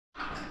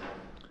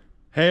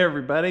Hey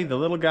everybody, the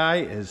little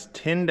guy is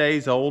 10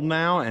 days old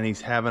now and he's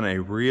having a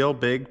real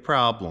big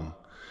problem.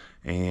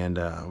 And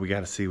we got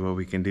to see what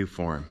we can do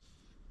for him.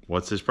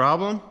 What's his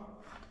problem?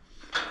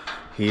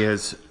 He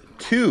is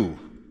too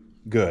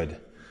good.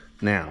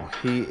 Now,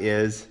 he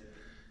is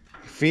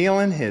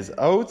feeling his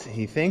oats.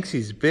 He thinks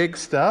he's big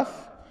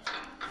stuff.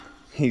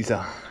 He's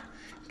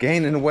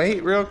gaining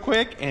weight real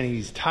quick and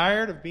he's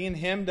tired of being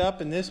hemmed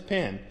up in this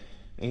pen.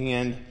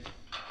 And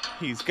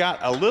he's got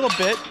a little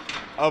bit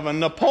of a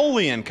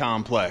Napoleon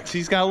complex.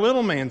 He's got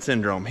little man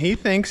syndrome. He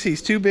thinks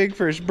he's too big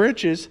for his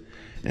britches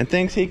and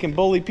thinks he can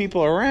bully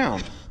people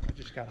around. I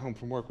just got home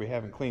from work. We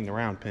haven't cleaned the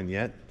round pen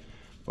yet,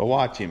 but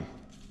watch him.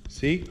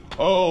 See?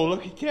 Oh,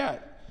 look at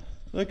that.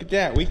 Look at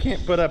that. We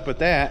can't put up with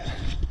that.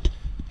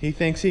 He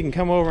thinks he can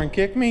come over and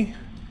kick me?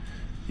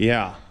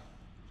 Yeah.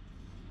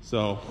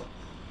 So,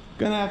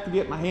 gonna have to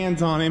get my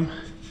hands on him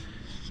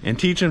and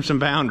teach him some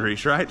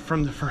boundaries right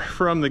from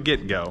the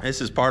get-go. This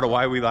is part of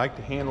why we like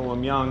to handle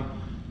him young.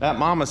 That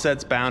mama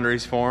sets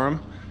boundaries for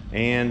him,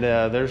 and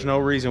there's no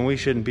reason we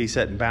shouldn't be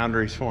setting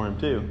boundaries for him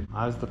too.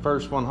 I was the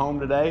first one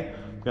home today.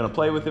 I'm gonna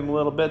play with him a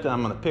little bit, then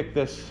I'm gonna pick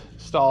this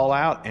stall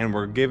out and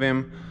we'll give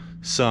him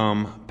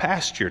some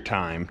pasture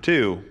time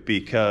too,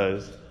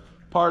 because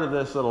part of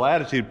this little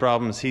attitude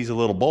problem is he's a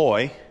little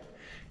boy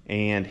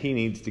and he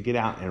needs to get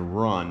out and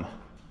run.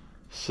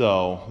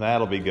 So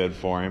that'll be good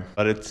for him.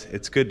 But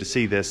it's good to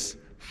see this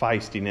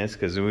feistiness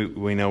because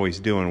we know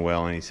he's doing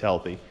well and he's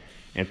healthy.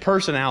 And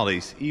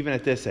personalities, even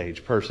at this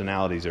age,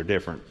 personalities are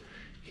different.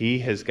 He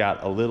has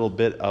got a little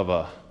bit of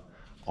a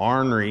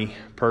ornery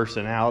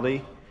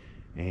personality,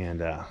 and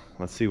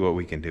let's see what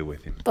we can do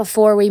with him.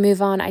 Before we move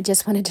on, I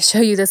just wanted to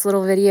show you this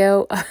little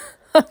video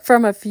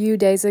from a few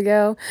days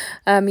ago.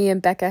 Me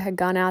and Becca had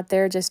gone out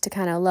there just to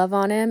kind of love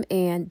on him,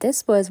 and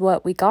this was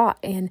what we got.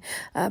 And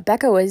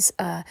Becca was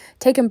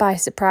taken by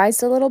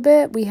surprise a little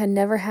bit. We had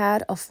never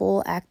had a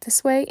foal act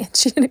this way, and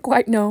she didn't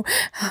quite know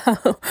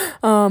how,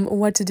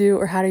 what to do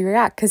or how to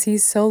react because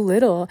he's so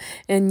little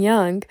and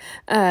young.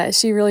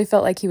 She really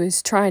felt like he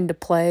was trying to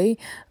play,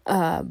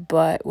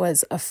 but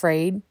was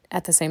afraid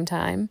at the same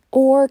time,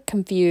 or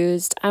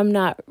confused. I'm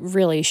not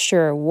really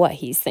sure what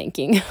he's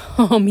thinking.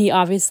 He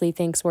obviously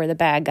thinks we're the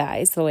bad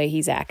guys the way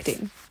he's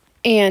acting.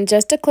 And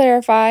just to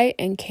clarify,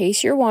 in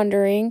case you're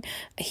wondering,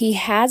 he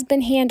has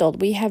been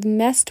handled. We have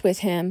messed with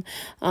him.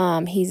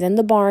 He's in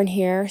the barn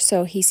here,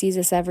 so he sees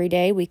us every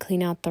day. We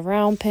clean out the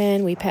round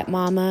pen. We pet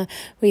mama.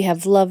 We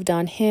have loved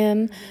on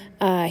him.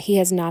 He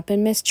has not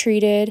been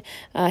mistreated.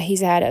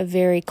 He's had a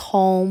very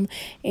calm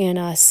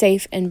and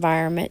safe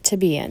environment to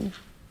be in.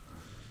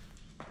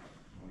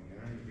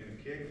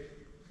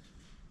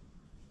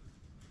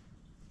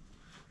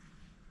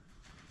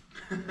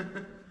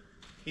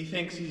 He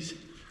thinks he's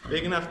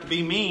big enough to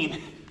be mean.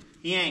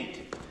 He ain't.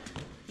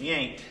 He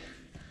ain't.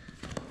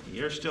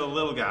 You're still a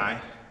little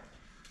guy.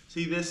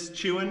 See this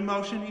chewing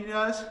motion he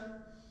does?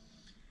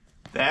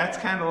 That's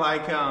kind of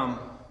like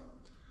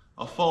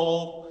a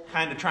foal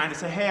kind of trying to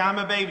say, hey, I'm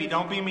a baby,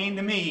 don't be mean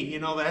to me. You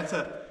know, that's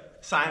a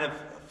sign of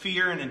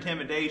fear and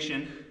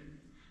intimidation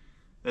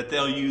that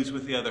they'll use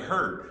with the other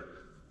herd.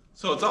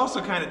 So it's also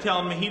kind of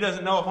telling me he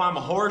doesn't know if I'm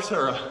a horse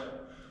or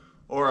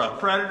a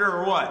predator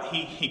or what.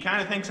 He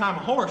kind of thinks I'm a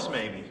horse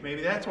maybe.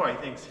 Maybe that's why he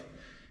thinks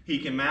he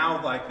can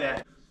mouth like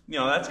that. You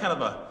know, that's kind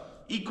of a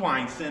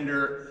equine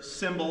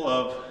symbol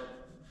of,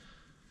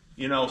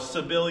 you know,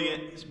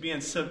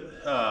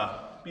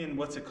 being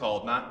what's it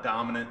called? Not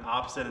dominant,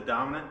 opposite of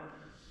dominant.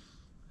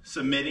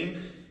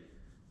 Submitting.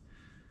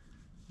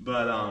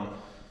 But,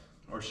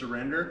 or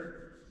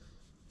surrender.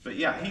 But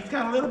yeah, he's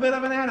got a little bit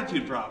of an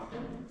attitude problem.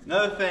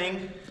 Another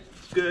thing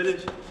that's good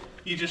is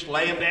you just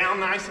lay him down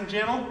nice and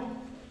gentle.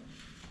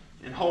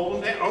 And hold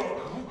him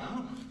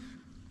down.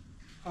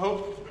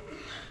 Oh.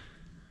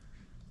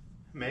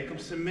 Make him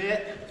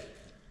submit.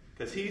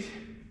 Because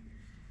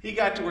he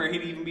got to where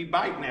he'd even be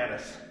biting at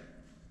us.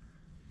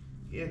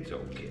 It's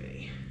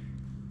okay.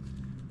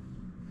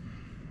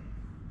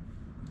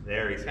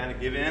 There, he's kind of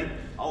give in.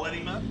 I'll let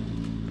him up.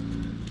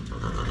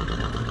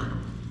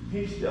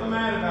 He's still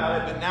mad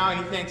about it, but now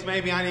he thinks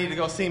maybe I need to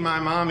go see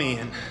my mommy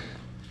and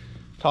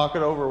talk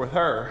it over with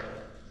her.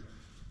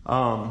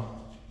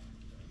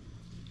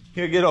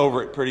 He'll get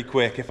over it pretty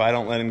quick if I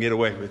don't let him get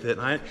away with it.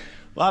 A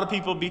lot of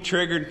people be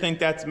triggered and think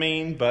that's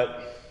mean,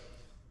 but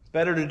it's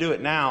better to do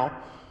it now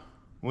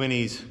when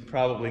he's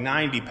probably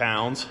 90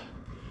 pounds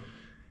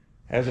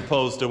as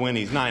opposed to when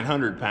he's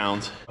 900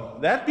 pounds.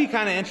 That'd be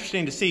kind of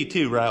interesting to see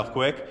too, real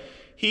quick.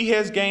 He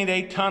has gained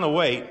a ton of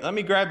weight. Let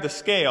me grab the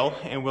scale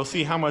and we'll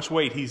see how much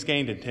weight he's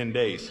gained in 10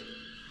 days.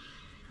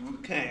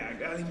 Okay, I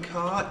got him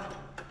caught.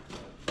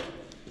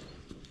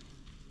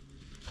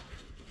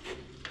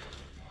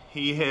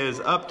 He is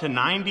up to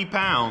 90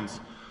 pounds.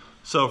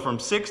 So from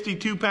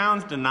 62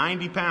 pounds to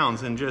 90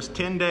 pounds in just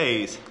 10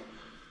 days.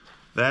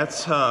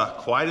 That's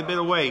quite a bit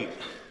of weight,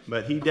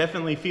 but he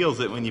definitely feels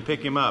it when you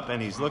pick him up,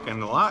 and he's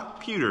looking a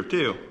lot cuter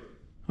too.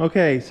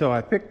 Okay, so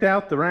I picked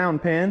out the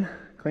round pen,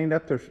 cleaned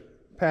up the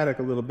paddock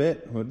a little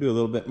bit. We'll do a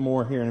little bit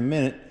more here in a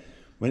minute.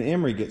 when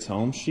Emery gets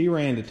home, she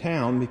ran to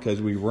town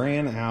because we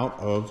ran out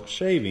of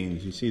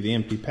shavings. You see the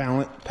empty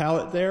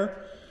pallet there?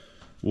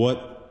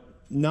 What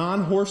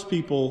non-horse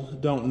people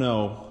don't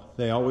know,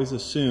 they always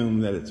assume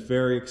that it's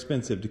very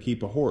expensive to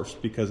keep a horse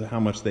because of how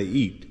much they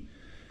eat.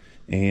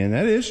 And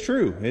that is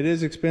true. It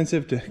is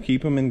expensive to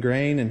keep them in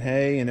grain and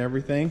hay and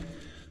everything.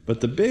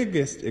 But the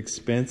biggest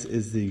expense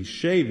is the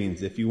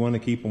shavings. If you want to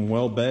keep them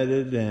well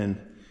bedded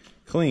and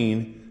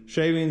clean,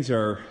 shavings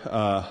are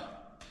 $5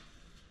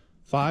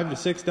 to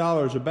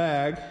 $6 a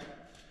bag.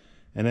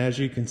 And as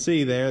you can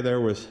see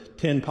there was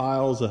 10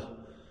 piles of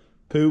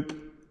poop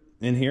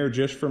in here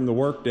just from the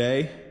work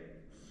day,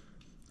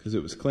 because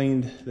it was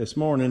cleaned this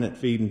morning at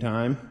feeding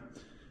time.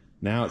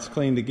 Now it's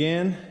cleaned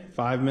again.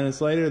 5 minutes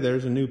later,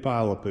 there's a new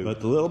pile of poop.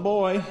 But the little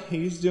boy,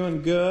 he's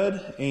doing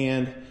good,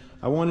 and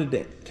I wanted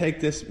to take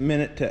this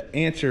minute to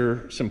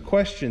answer some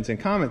questions and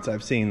comments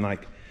I've seen.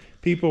 Like,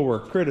 people were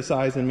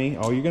criticizing me,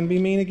 oh, you're gonna be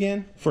mean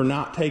again? For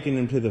not taking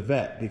him to the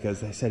vet because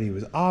they said he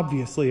was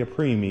obviously a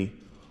preemie.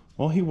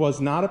 Well, he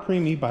was not a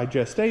preemie by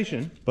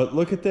gestation, but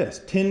look at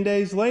this. 10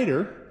 days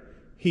later,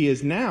 he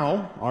is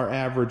now our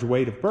average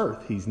weight of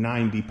birth. He's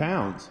 90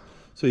 pounds.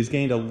 So he's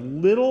gained a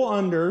little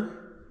under,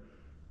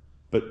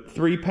 but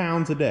 3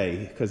 pounds a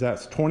day, because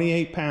that's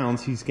 28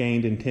 pounds he's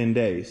gained in 10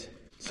 days.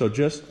 So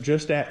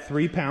just at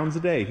 3 pounds a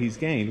day he's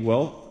gained.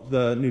 Well,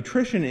 the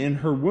nutrition in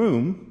her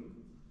womb,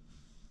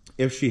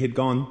 if she had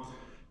gone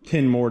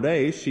 10 more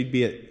days, she'd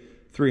be at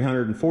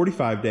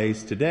 345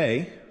 days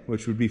today,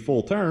 which would be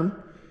full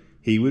term.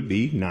 He would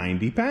be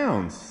 90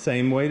 pounds,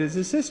 same weight as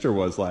his sister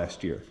was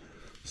last year.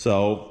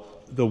 So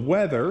the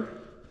weather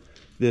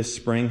this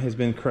spring has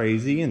been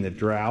crazy, and the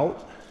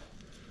drought.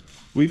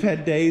 We've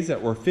had days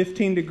that were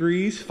 15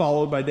 degrees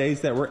followed by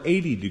days that were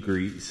 80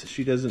 degrees.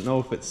 She doesn't know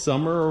if it's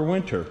summer or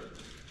winter.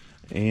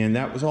 And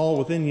that was all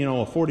within, you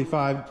know, a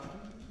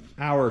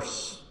 45-hour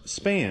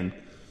span.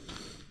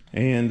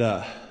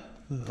 And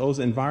those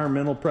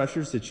environmental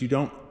pressures that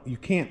you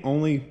can't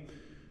only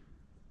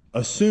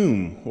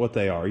assume what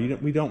they are.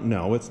 We don't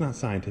know. It's not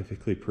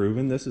scientifically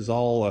proven. This is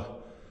all a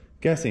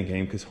guessing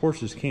game because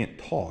horses can't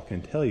talk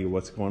and tell you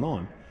what's going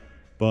on.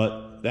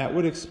 But that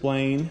would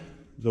explain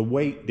the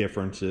weight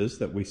differences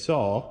that we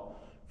saw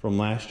from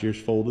last year's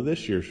foal to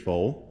this year's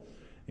foal.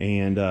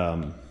 And,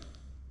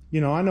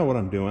 you know, I know what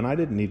I'm doing. I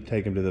didn't need to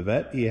take him to the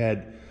vet. He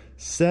had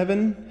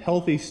 7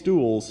 healthy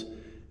stools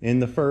in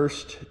the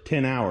first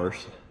 10 hours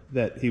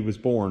that he was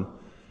born.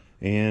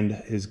 And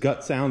his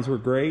gut sounds were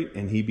great,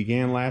 and he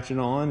began latching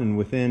on, and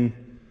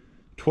within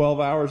 12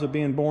 hours of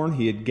being born,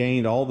 he had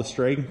gained all the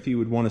strength you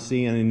would want to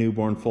see in a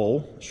newborn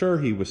foal. Sure,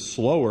 he was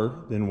slower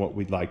than what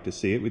we'd like to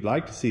see it. We'd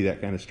like to see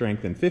that kind of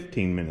strength in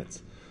 15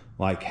 minutes.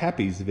 Like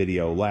Happy's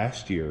video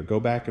last year. Go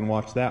back and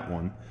watch that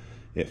one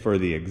for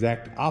the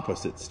exact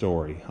opposite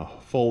story. A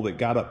foal that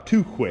got up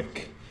too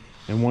quick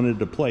and wanted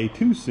to play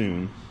too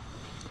soon.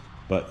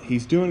 But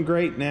he's doing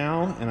great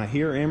now, and I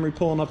hear Emery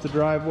pulling up the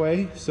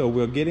driveway, so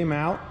we'll get him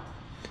out,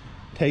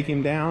 take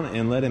him down,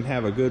 and let him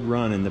have a good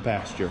run in the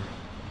pasture.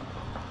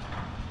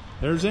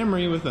 There's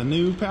Emery with a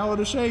new pallet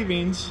of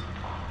shavings.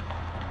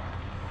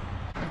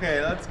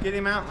 Okay, let's get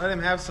him out and let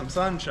him have some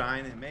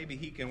sunshine, and maybe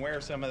he can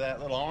wear some of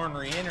that little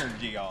ornery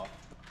energy off.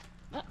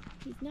 Oh,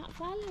 he's not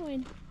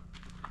following.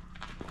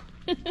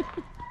 Come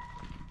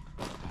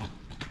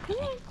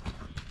on.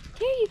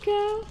 Here you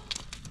go.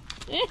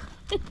 Here's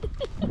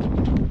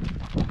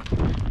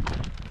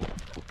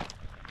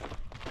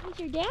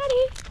your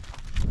daddy.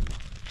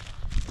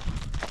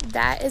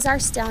 That is our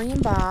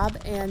stallion Bob,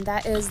 and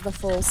that is the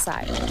full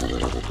sire.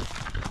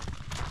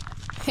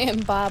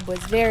 And Bob was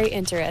very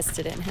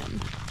interested in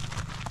him.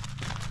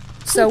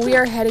 So we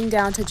are heading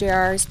down to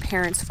JR's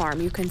parents'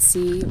 farm. You can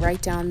see right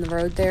down the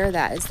road there,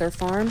 that is their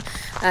farm.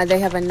 They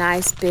have a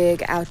nice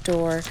big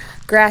outdoor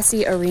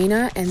grassy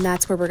arena, and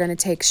that's where we're going to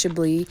take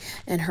Chablis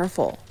and her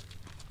foal.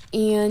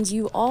 And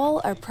you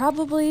all are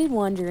probably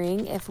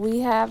wondering if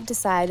we have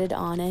decided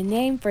on a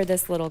name for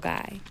this little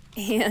guy.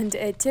 And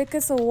it took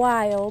us a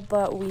while,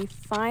 but we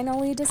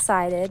finally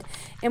decided,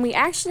 and we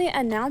actually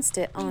announced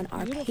it on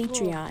our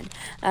Patreon.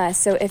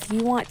 So if you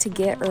want to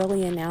get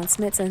early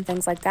announcements and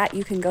things like that,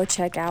 you can go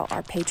check out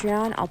our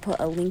Patreon. I'll put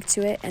a link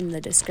to it in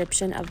the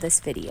description of this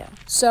video.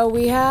 So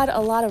we had a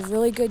lot of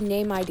really good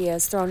name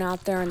ideas thrown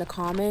out there in the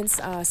comments,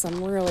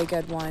 some really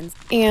good ones.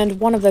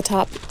 And one of the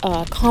top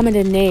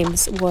commented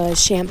names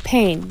was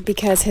Champagne,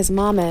 because his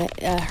mama,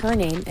 her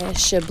name is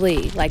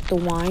Chablis, like the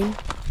wine.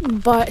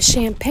 But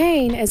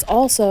Champagne is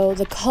also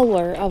the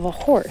color of a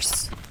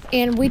horse.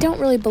 And we don't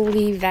really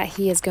believe that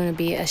he is going to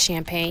be a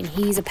Champagne.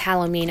 He's a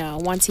Palomino.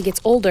 Once he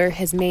gets older,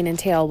 his mane and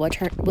tail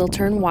will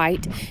turn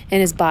white, and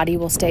his body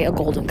will stay a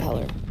golden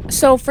color.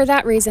 So for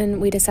that reason,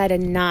 we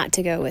decided not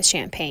to go with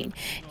Champagne.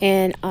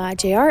 And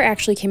JR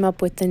actually came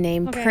up with the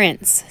name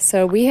Prince.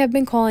 So we have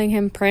been calling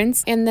him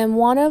Prince. And then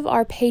one of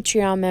our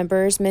Patreon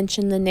members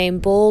mentioned the name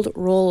Bold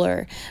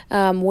Roller,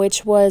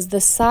 which was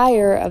the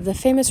sire of the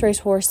famous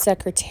racehorse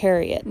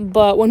Secretariat.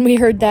 But when we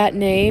heard that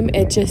name,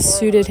 it just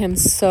suited him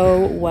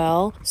so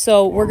well.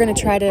 So we're going to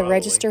try to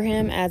register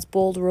him as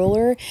Bold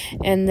Roller,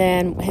 and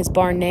then his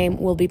barn name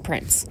will be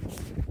Prince.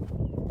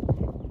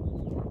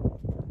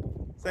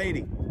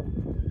 Sadie.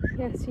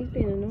 Yes, she's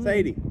being annoying.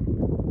 Sadie,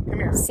 come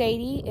here.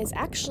 Sadie is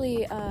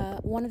actually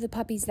one of the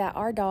puppies that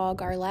our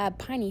dog, our lab,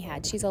 Piney,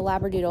 had. She's a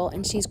Labradoodle,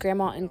 and she's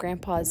Grandma and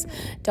Grandpa's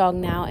dog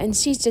now. And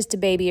she's just a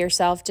baby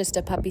herself, just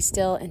a puppy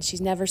still, and she's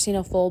never seen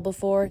a foal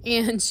before.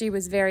 And she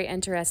was very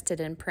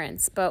interested in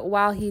Prince. But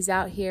while he's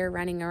out here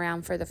running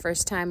around for the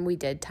first time, we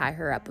did tie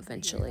her up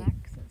eventually.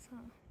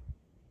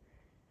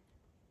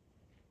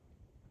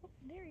 Oh,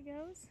 there he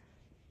goes.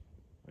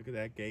 Look at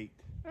that gait.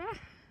 Ah.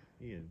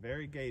 He is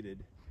very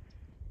gated.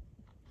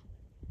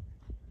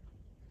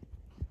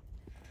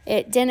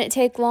 It didn't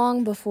take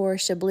long before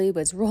Chablis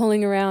was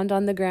rolling around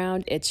on the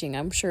ground, itching.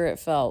 I'm sure it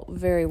felt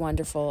very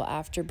wonderful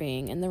after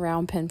being in the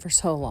round pen for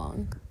so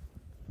long.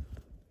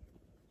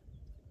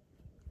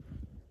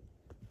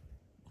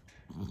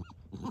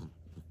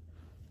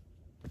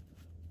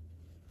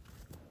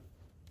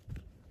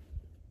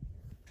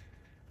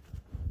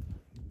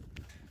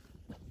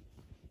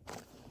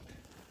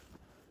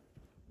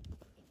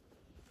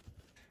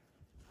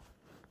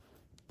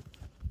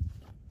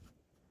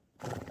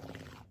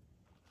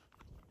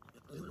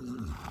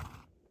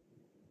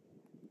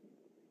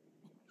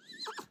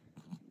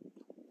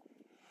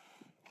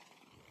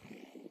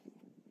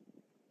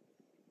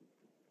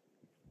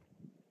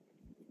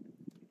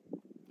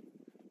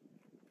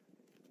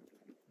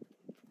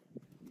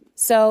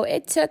 So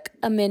it took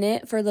a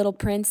minute for little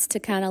Prince to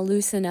kind of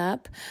loosen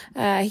up.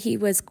 He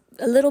was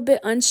a little bit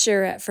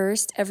unsure at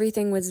first.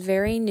 Everything was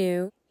very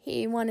new.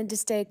 He wanted to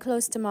stay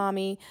close to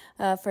Mommy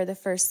for the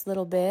first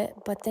little bit,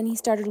 but then he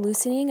started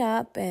loosening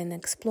up and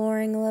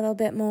exploring a little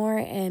bit more,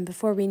 and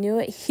before we knew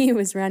it, he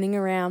was running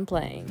around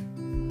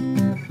playing.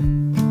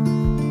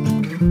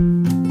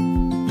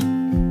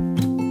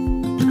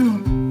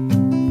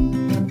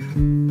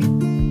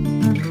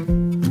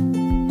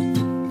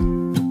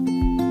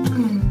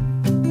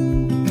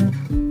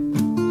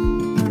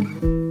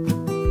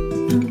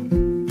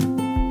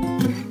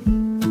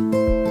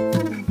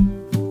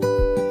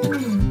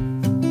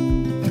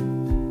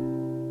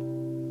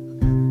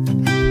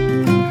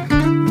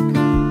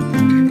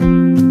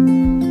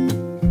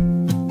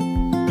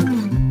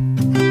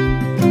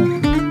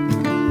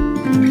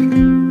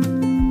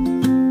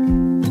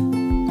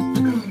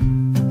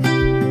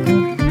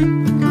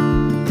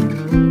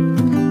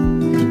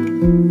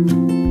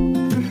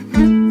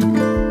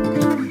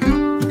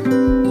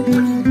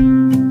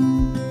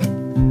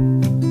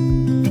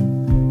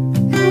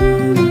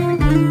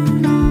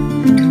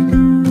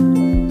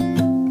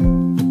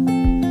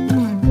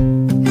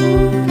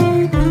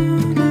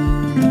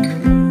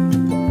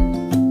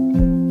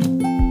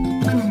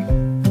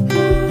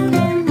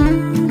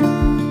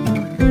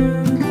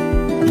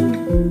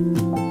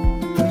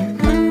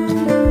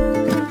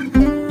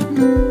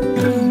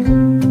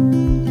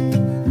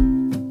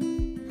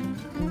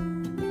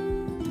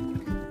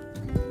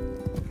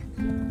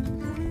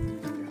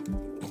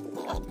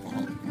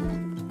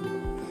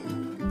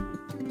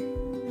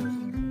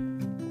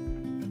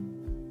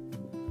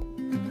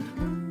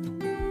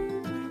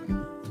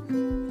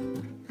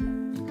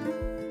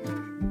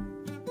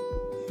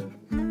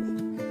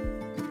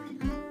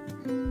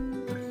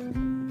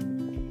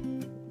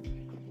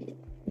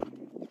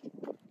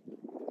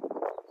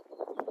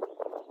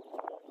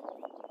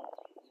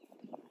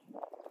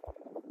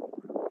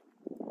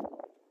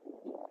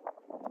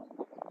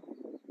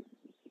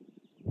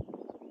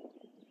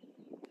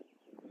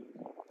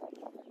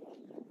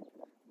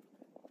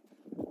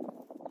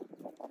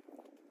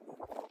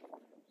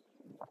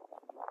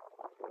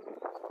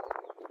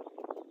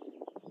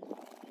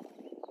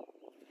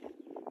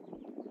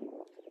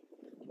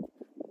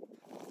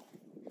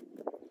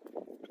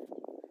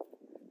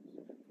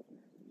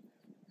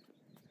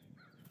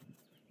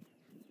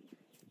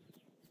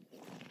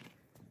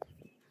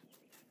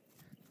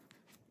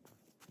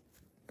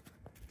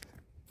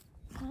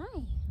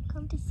 Hi,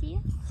 come to see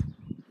us?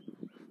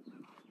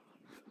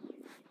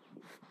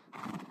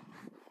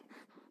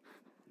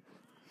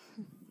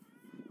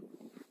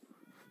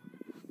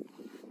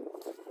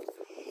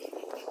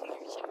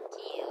 You're so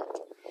cute.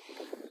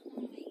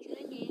 Oh my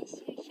goodness,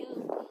 you're so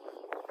good.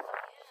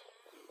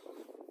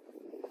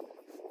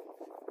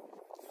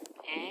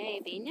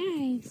 Hey, be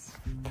nice.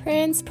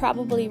 Prince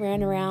probably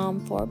ran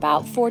around for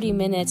about 40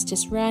 minutes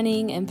just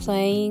running and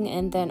playing,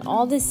 and then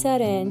all of a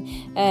sudden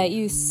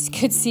you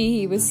could see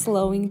he was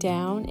slowing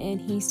down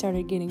and he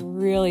started getting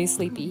really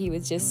sleepy. He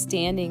was just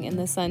standing in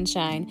the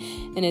sunshine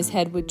and his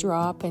head would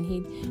drop and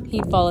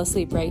he'd fall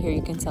asleep right here.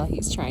 You can tell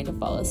he's trying to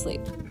fall asleep.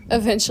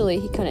 Eventually,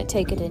 he couldn't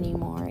take it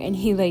anymore, and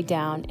he laid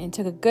down and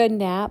took a good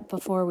nap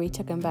before we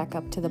took him back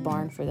up to the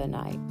barn for the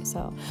night.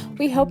 So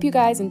we hope you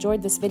guys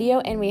enjoyed this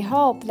video, and we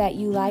hope that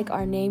you like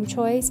our name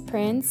choice,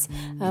 Prince.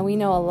 We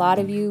know a lot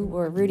of you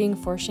were rooting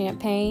for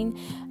Champagne,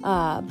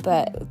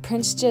 but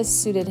Prince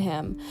just suited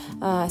him,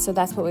 so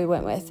that's what we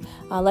went with.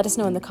 Let us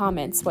know in the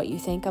comments what you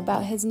think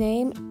about his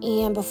name,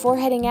 and before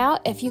heading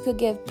out, if you could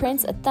give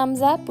Prince a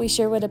thumbs up, we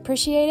sure would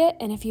appreciate it,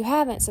 and if you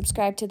haven't,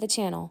 subscribe to the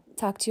channel.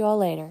 Talk to you all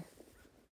later.